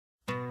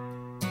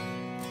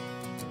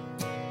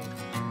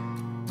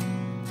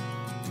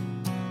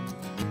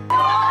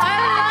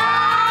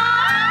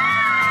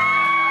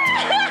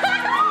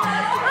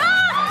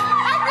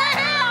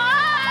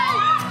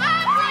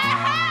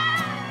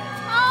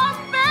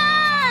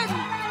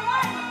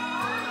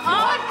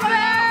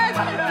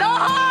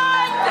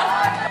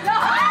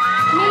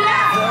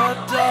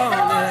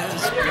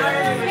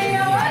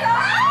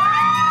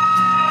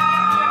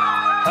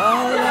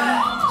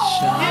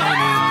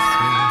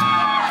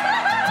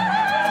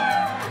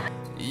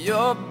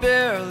You're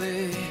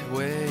barely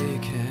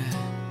waking,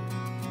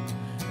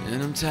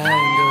 and I'm tangled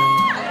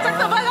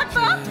up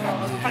in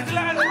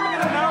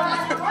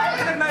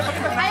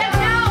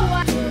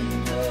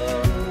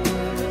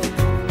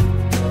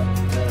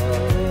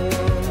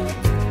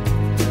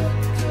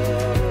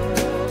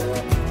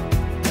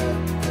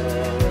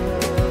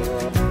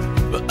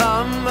but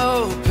I'm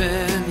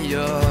open,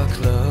 you're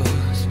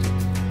closed.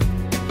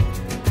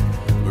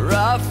 Where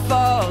I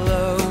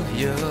follow,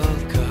 you'll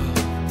go.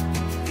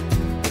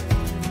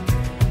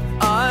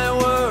 I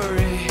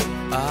worry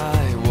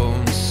I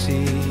won't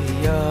see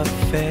your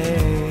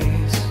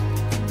face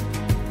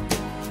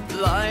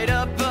light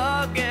up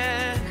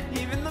again,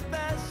 even the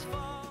best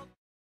fall.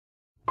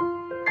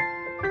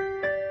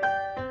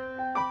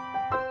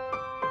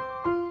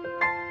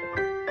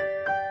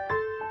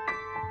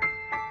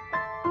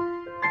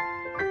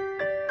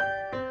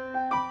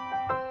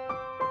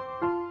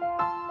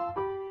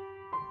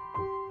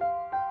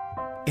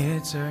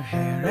 It's her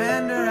hair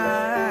and her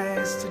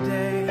eyes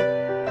today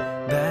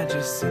that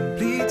just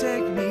simply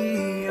take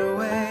me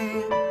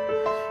away.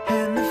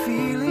 And the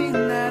feeling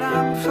that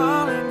I'm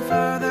falling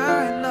further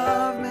in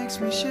love makes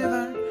me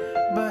shiver,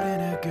 but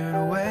in a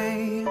good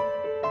way.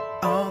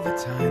 All the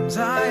times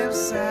I have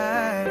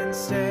sat and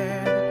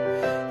stared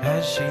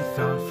as she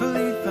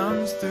thoughtfully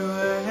thumbs through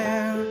her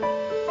hair,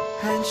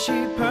 and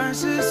she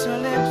purses her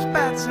lips,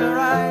 bats her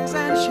eyes,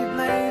 and she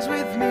plays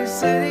with me,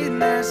 sitting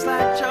there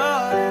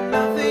slack-jawed and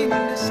nothing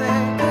to say.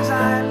 'Cause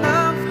I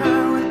love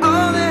her with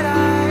all that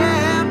I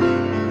am,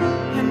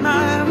 and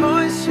my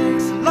voice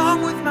shakes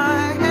along with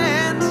my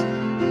hands.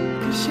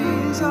 'Cause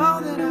she's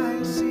all that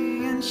I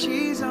see, and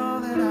she's all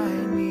that I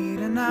need,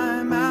 and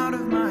I'm out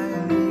of my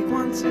league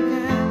once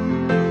again.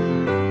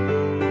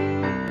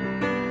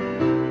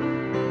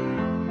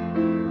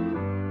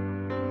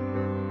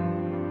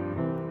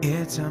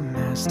 It's a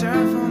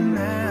masterful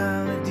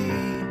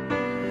melody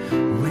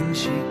when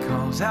she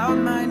calls out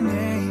my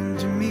name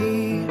to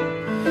me.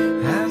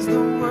 As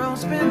the world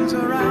spins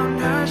around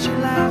her, she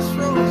laughs,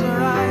 rolls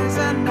her eyes,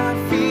 and I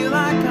feel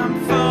like I'm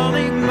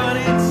falling, but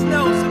it's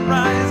no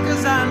surprise.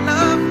 'Cause I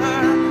love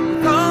her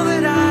with all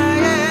that I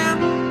am,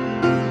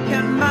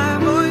 and my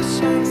voice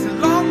shakes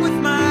along with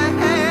my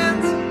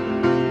hands.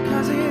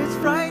 'Cause it's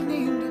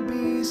frightening to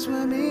be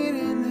swimming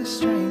in this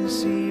strange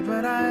sea,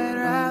 but I'd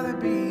rather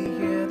be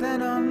here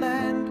than on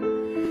land.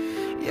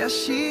 Yes,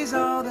 she's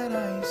all that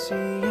I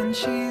see, and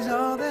she's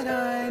all that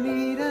I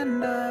need,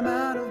 and I'm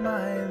out of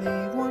my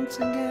league once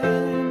again.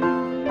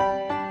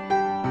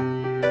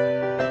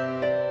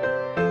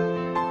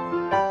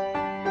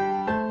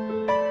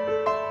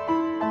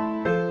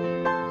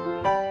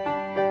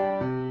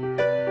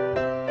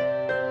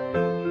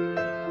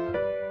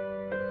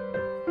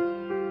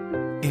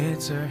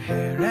 It's her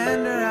hair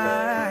and her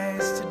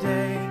eyes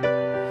today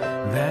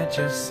that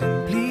just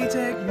simply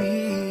take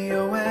me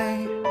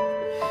away.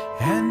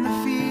 And the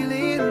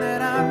feeling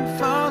that I'm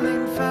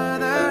falling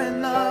further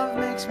in love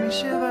makes me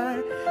shiver,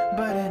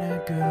 but in a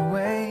good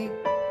way.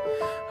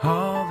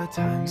 All the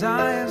times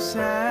I have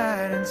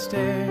sat and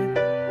stared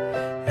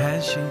as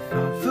she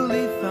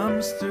thoughtfully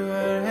thumbs through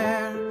her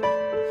hair,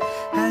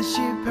 as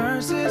she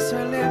purses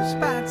her lips,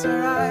 bats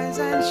her eyes,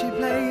 and she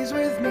plays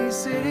with me,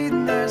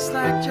 sitting there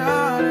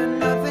slack-jawed and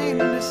nothing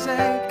to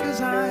say.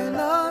 'Cause I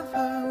love